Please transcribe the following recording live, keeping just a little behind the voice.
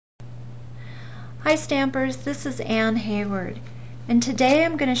Hi Stampers, this is Ann Hayward, and today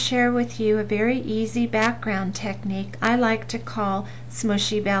I'm going to share with you a very easy background technique I like to call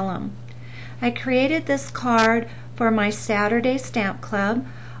Smooshy Vellum. I created this card for my Saturday Stamp Club.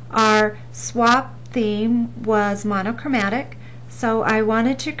 Our swap theme was monochromatic, so I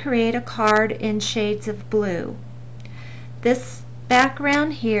wanted to create a card in shades of blue. This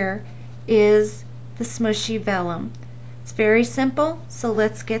background here is the Smooshy Vellum. It's very simple, so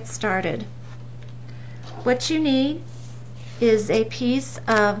let's get started. What you need is a piece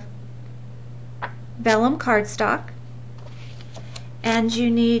of vellum cardstock, and you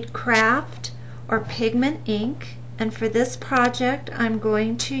need craft or pigment ink, and for this project I'm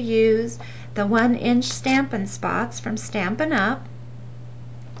going to use the 1-inch Stampin' Spots from Stampin' Up,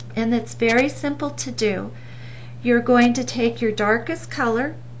 and it's very simple to do. You're going to take your darkest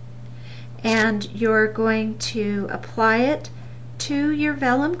color and you're going to apply it to your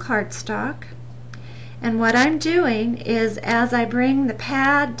vellum cardstock. And what I'm doing is, as I bring the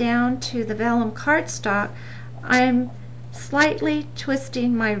pad down to the vellum cardstock, I'm slightly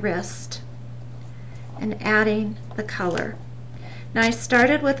twisting my wrist and adding the color. Now I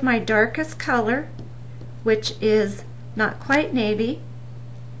started with my darkest color, which is not quite navy.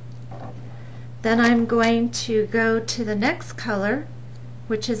 Then I'm going to go to the next color,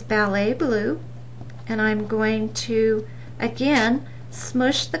 which is ballet blue, and I'm going to again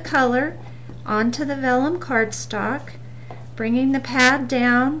smush the color onto the vellum cardstock, bringing the pad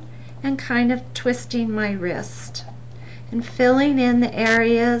down and kind of twisting my wrist and filling in the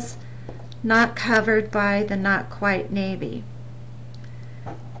areas not covered by the not quite navy.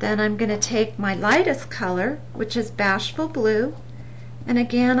 Then I'm going to take my lightest color, which is bashful blue, and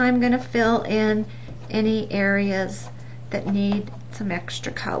again I'm going to fill in any areas that need some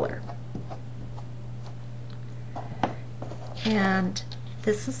extra color. And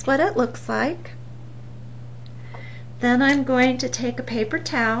this is what it looks like. Then I'm going to take a paper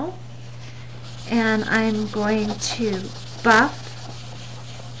towel and I'm going to buff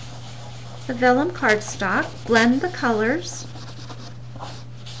the vellum cardstock, blend the colors,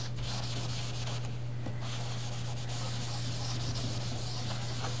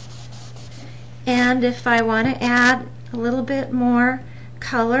 and if I want to add a little bit more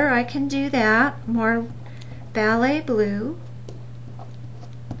color I can do that, more ballet blue.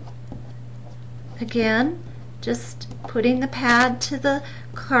 Again, just putting the pad to the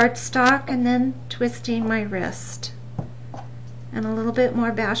cardstock and then twisting my wrist. And a little bit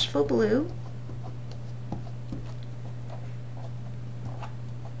more bashful blue.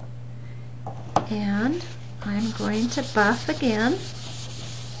 And I'm going to buff again.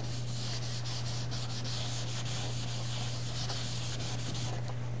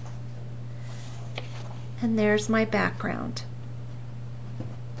 And there's my background.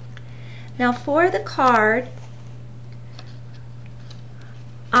 Now for the card,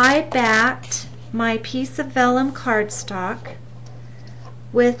 I backed my piece of vellum cardstock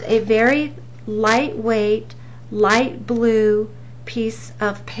with a very lightweight, light blue piece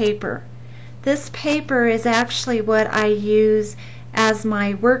of paper. This paper is actually what I use as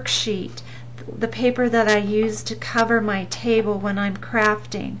my worksheet, the paper that I use to cover my table when I'm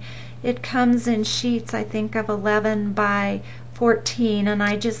crafting. It comes in sheets, I think, of 11 by 14, and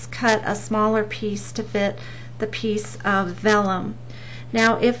I just cut a smaller piece to fit the piece of vellum.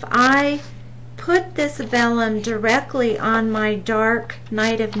 Now if I put this vellum directly on my dark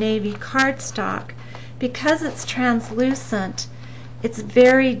Night of Navy cardstock, because it's translucent, it's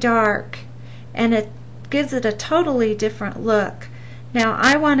very dark and it gives it a totally different look. Now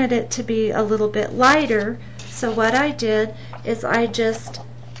I wanted it to be a little bit lighter, so what I did is I just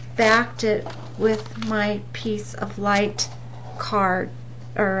backed it with my piece of light card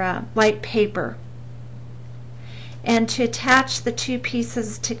or light paper. And to attach the two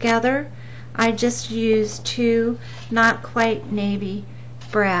pieces together, I just used two not quite navy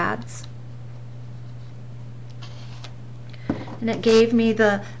brads. And it gave me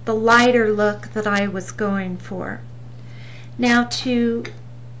the lighter look that I was going for. Now to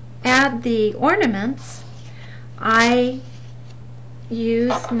add the ornaments, I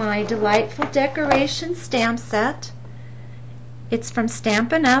used my Delightful Decoration stamp set. It's from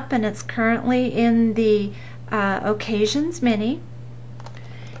Stampin' Up and it's currently in the Occasions Mini.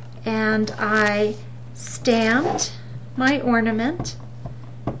 And I stamped my ornament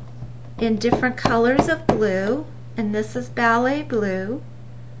in different colors of blue, and this is ballet blue.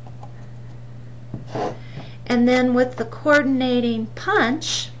 And then with the coordinating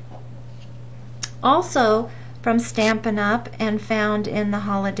punch, also from Stampin' Up and found in the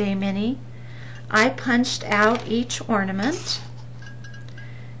Holiday Mini, I punched out each ornament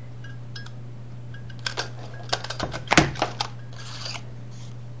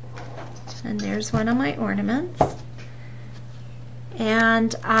There's one of my ornaments.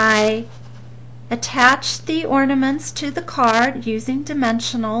 And I attached the ornaments to the card using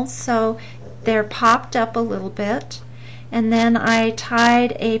dimensionals so they're popped up a little bit. And then I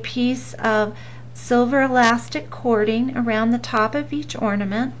tied a piece of silver elastic cording around the top of each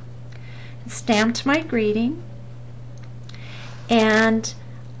ornament, stamped my greeting, and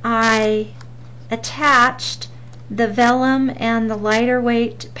I attached the vellum and the lighter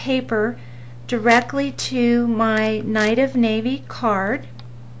weight paper directly to my Knight of Navy card,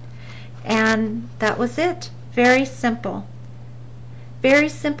 and that was it. Very simple. Very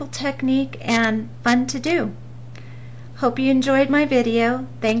simple technique and fun to do. Hope you enjoyed my video.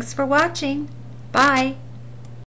 Thanks for watching. Bye.